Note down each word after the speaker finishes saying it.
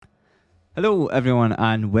Hello, everyone,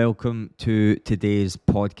 and welcome to today's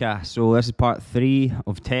podcast. So this is part 3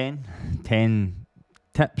 of 10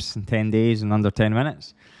 tips in 10 days in under 10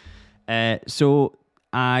 minutes. So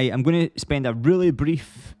I am going to spend a really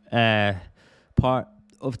brief part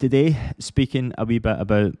of today speaking a wee bit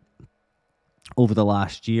about over the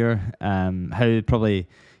last year, how probably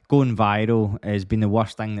going viral has been the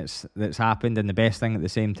worst thing that's happened and the best thing at the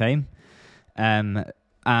same time.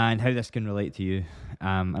 And how this can relate to you,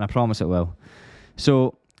 and I promise it will.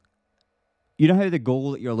 So, you know how the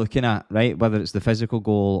goal that you're looking at, right, whether it's the physical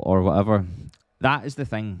goal or whatever, that is the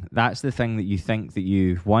thing. That's the thing that you think that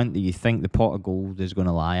you want, that you think the pot of gold is going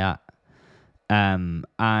to lie at. And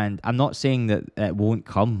I'm not saying that it won't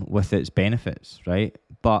come with its benefits, right?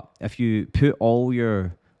 But if you put all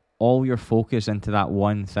your focus into that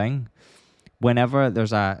one thing, whenever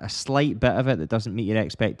there's a slight bit of it that doesn't meet your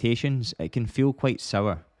expectations, it can feel quite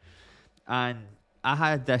sour. And I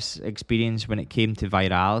had this experience when it came to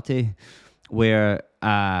virality, where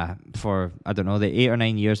for, I don't know, the 8 or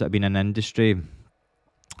 9 years that I've been in the industry,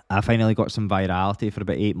 I finally got some virality for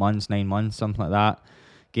about 8 months, 9 months, something like that.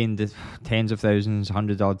 Gained tens of thousands,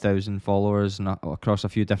 100-odd thousand followers across a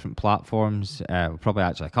few different platforms. Probably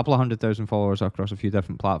actually a couple of 100,000 followers across a few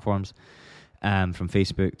different platforms. From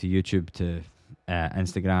Facebook to YouTube to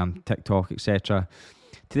Instagram, TikTok, etc.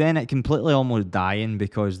 To then it completely almost dying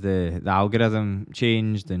because the algorithm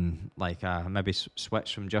changed and maybe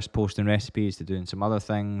switched from just posting recipes to doing some other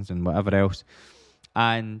things and whatever else.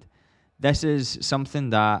 And this is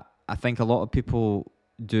something that I think a lot of people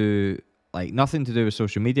do, like nothing to do with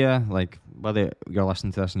social media, like whether you're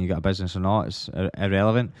listening to this and you got a business or not, it's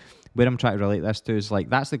irrelevant. Where I'm trying to relate this to is like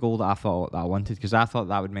that's the goal that I thought that I wanted, because I thought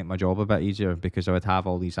that would make my job a bit easier because I would have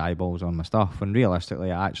all these eyeballs on my stuff, when realistically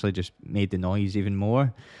it actually just made the noise even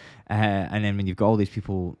more. And then when you've got all these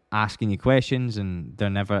people asking you questions and they're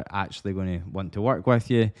never actually going to want to work with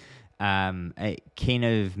you, it kind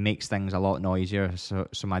of makes things a lot noisier. So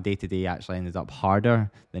my day-to-day actually ended up harder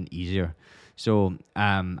than easier. So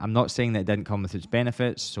I'm not saying that it didn't come with its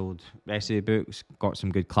benefits. Sold recipe books, got some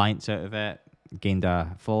good clients out of it, gained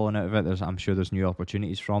a following out of it. I'm sure there's new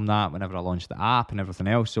opportunities from that whenever I launched the app and everything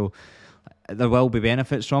else. So there will be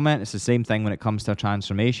benefits from it. It's the same thing when it comes to a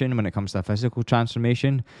transformation, when it comes to a physical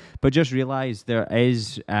transformation. But just realize there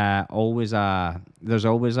is always an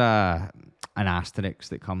asterisk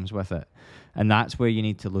that comes with it. And that's where you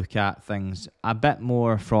need to look at things a bit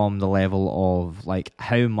more from the level of like,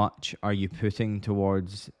 how much are you putting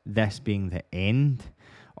towards this being the end,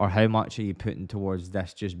 or how much are you putting towards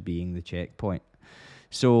this just being the checkpoint?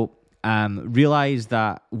 So realize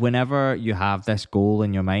that whenever you have this goal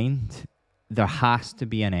in your mind, there has to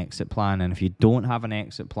be an exit plan. And if you don't have an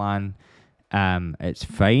exit plan, it's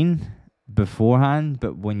fine beforehand,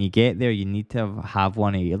 but when you get there, you need to have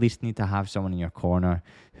one. You at least need to have someone in your corner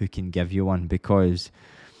who can give you one, because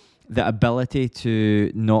the ability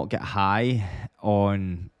to not get high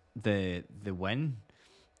on the win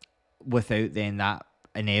without then that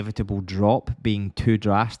inevitable drop being too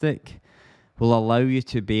drastic will allow you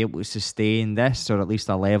to be able to sustain this, or at least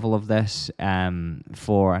a level of this,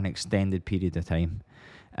 for an extended period of time.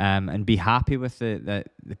 And be happy with the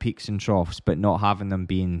peaks and troughs, but not having them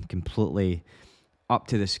being completely up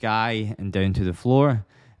to the sky and down to the floor,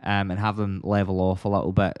 and have them level off a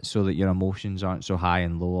little bit so that your emotions aren't so high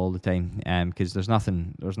and low all the time, because there's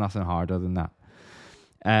nothing harder than that.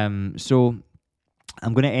 So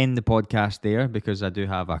I'm going to end the podcast there because I do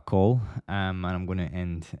have a call, and I'm going to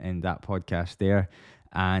end that podcast there.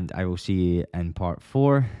 And I will see you in part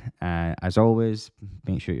 4. As always,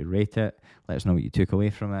 make sure you rate it. Let us know what you took away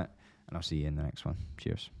from it. And I'll see you in the next one.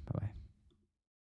 Cheers. Bye-bye.